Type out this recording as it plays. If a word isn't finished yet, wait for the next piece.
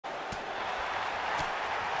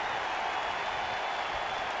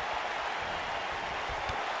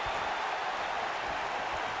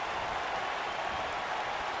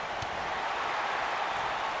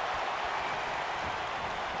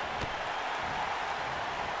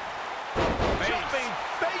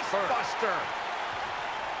buster.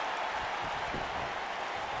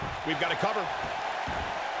 We've got to cover.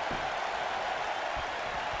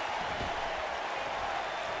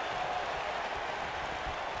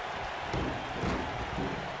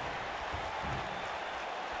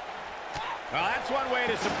 Well, that's one way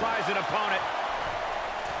to surprise an opponent.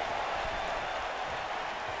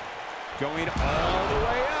 Going all the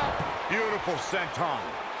way up. Beautiful senton.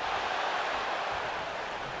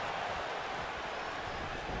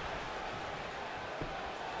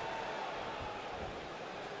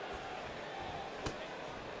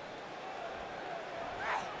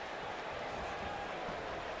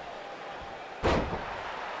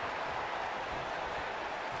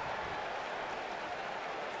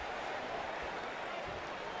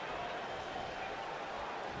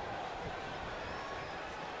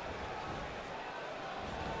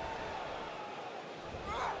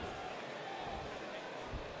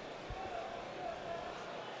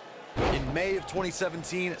 In May of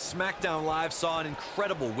 2017, SmackDown Live saw an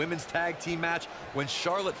incredible women's tag team match when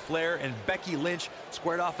Charlotte Flair and Becky Lynch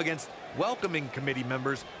squared off against welcoming committee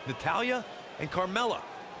members Natalya and Carmella.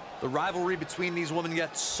 The rivalry between these women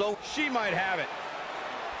gets so... She might have it.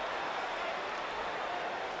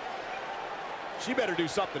 She better do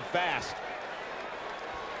something fast.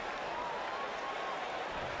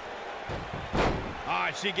 Ah,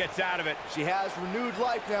 she gets out of it. She has renewed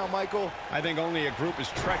life now, Michael. I think only a group as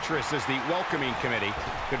treacherous as the welcoming committee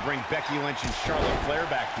could bring Becky Lynch and Charlotte Flair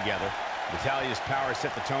back together. Natalya's power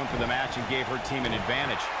set the tone for the match and gave her team an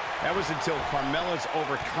advantage. That was until Carmella's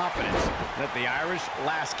overconfidence let the Irish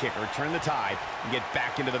last kicker turn the tide and get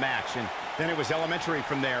back into the match. And then it was elementary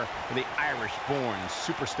from there for the Irish-born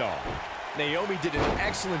superstar. Naomi did an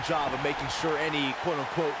excellent job of making sure any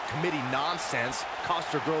quote-unquote committee nonsense cost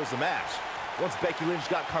her girls the match. Once Becky Lynch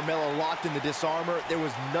got Carmella locked in the disarmor, there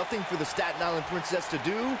was nothing for the Staten Island Princess to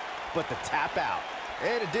do but to tap out.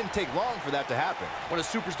 And it didn't take long for that to happen. When a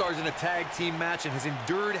superstar is in a tag team match and has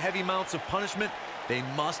endured heavy amounts of punishment, they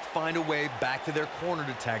must find a way back to their corner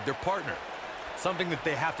to tag their partner. Something that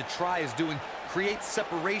they have to try is doing create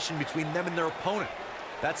separation between them and their opponent.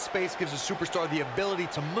 That space gives a superstar the ability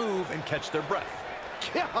to move and catch their breath.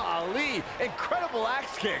 Golly, incredible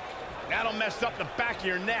axe kick. That'll mess up the back of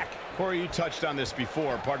your neck. Corey, you touched on this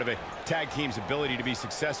before. Part of a tag team's ability to be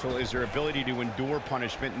successful is their ability to endure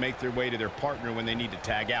punishment and make their way to their partner when they need to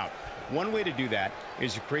tag out. One way to do that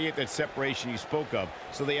is to create that separation you spoke of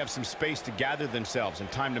so they have some space to gather themselves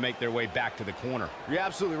and time to make their way back to the corner. You're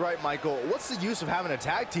absolutely right, Michael. What's the use of having a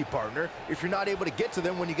tag team partner if you're not able to get to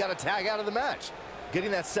them when you got to tag out of the match?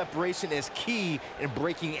 Getting that separation is key in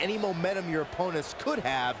breaking any momentum your opponents could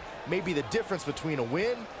have, maybe the difference between a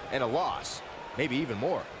win and a loss, maybe even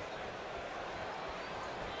more.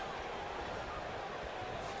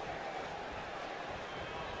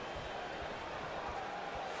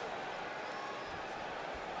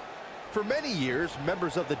 For many years,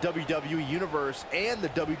 members of the WWE Universe and the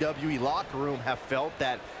WWE locker room have felt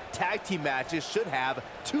that tag team matches should have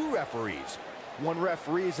two referees. One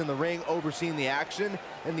referee is in the ring overseeing the action,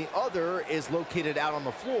 and the other is located out on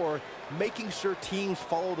the floor, making sure teams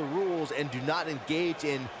follow the rules and do not engage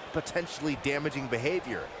in potentially damaging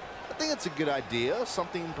behavior. I think it's a good idea,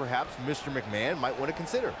 something perhaps Mr. McMahon might want to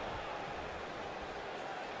consider.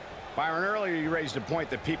 Byron, earlier you raised a point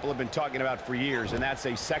that people have been talking about for years, and that's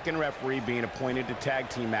a second referee being appointed to tag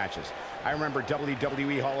team matches. I remember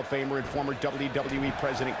WWE Hall of Famer and former WWE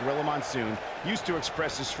President Gorilla Monsoon used to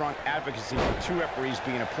express his strong advocacy for two referees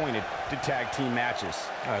being appointed to tag team matches.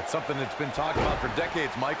 It's something that's been talked about for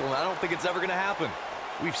decades, Michael, and I don't think it's ever going to happen.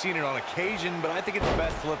 We've seen it on occasion, but I think it's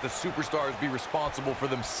best to let the superstars be responsible for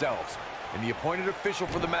themselves. And the appointed official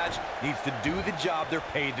for the match needs to do the job they're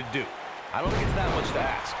paid to do. I don't think it's that much to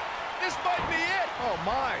ask. This might be it. Oh,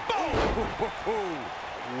 my. Boom!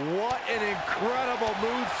 What an incredible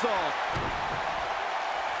moonsault.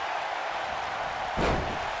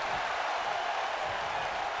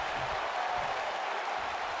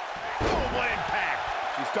 Oh, what impact.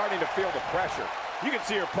 She's starting to feel the pressure. You can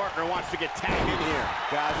see her partner wants to get tagged in here.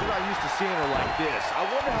 Guys, we're not used to seeing her like this. I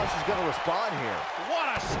wonder how she's going to respond here.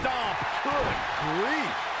 What a stomp. Good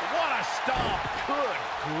grief. What a stomp. Good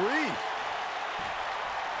grief.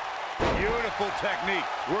 Beautiful technique.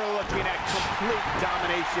 We're looking at complete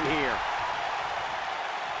domination here.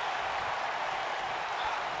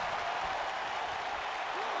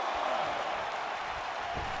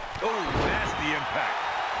 Oh, nasty impact.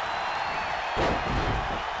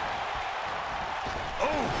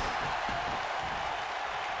 Oh.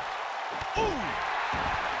 Oh.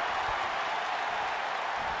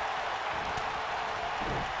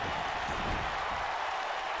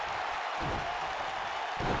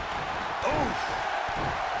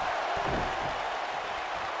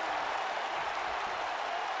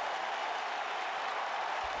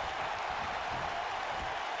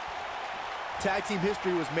 Tag team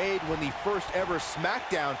history was made when the first ever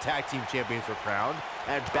SmackDown Tag Team Champions were crowned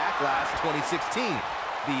at Backlash 2016.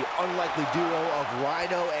 The unlikely duo of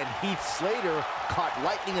Rhino and Heath Slater caught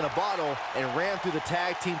lightning in a bottle and ran through the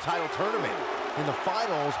tag team title tournament. In the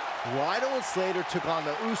finals, Rhino and Slater took on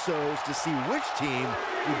the Usos to see which team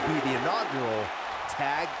would be the inaugural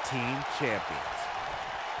Tag Team Champions.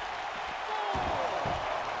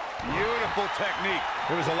 Beautiful technique.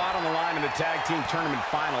 There was a lot on the line in the tag team tournament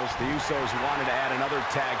finals. The Usos wanted to add another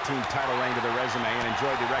tag team title reign to their resume and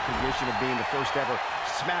enjoyed the recognition of being the first ever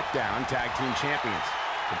SmackDown Tag Team Champions.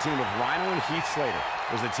 The team of Rhino and Heath Slater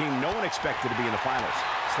was the team no one expected to be in the finals.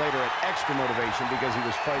 Slater had extra motivation because he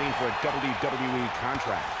was fighting for a WWE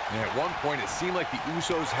contract. And at one point, it seemed like the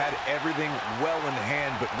Usos had everything well in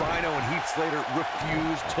hand, but Rhino and Heath Slater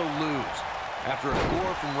refused to lose. After a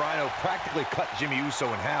gore from Rhino practically cut Jimmy Uso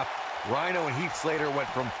in half, Rhino and Heath Slater went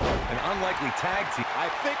from an unlikely tag team.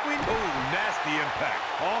 I think we... Ooh, nasty impact.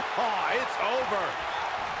 Oh, it's over.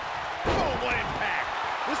 Oh, what impact.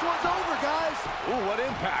 This one's over, guys. Ooh, what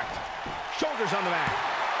impact. Shoulders on the mat.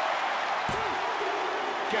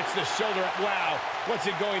 Gets the shoulder up. Wow, what's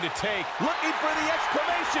it going to take? Looking for the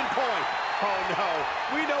exclamation point. Oh, no.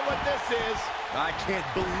 We know what this is. I can't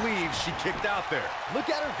believe she kicked out there. Look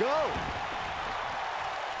at her go.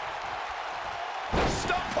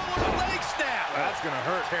 Stump puller to leg snap. That's going to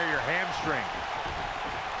hurt. Tear your hamstring.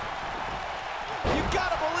 You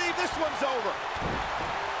got to believe this one's over.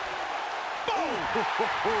 Boom.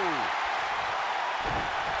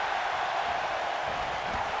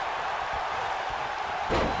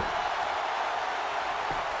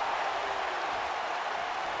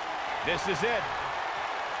 This is it.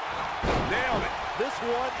 Nailed it. This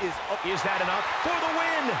one is... Is that enough for the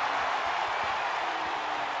win?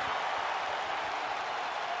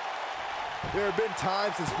 There have been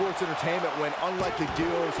times in sports entertainment when unlikely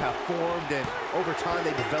duos have formed and over time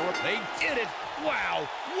they develop. They did it. Wow,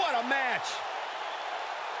 what a match.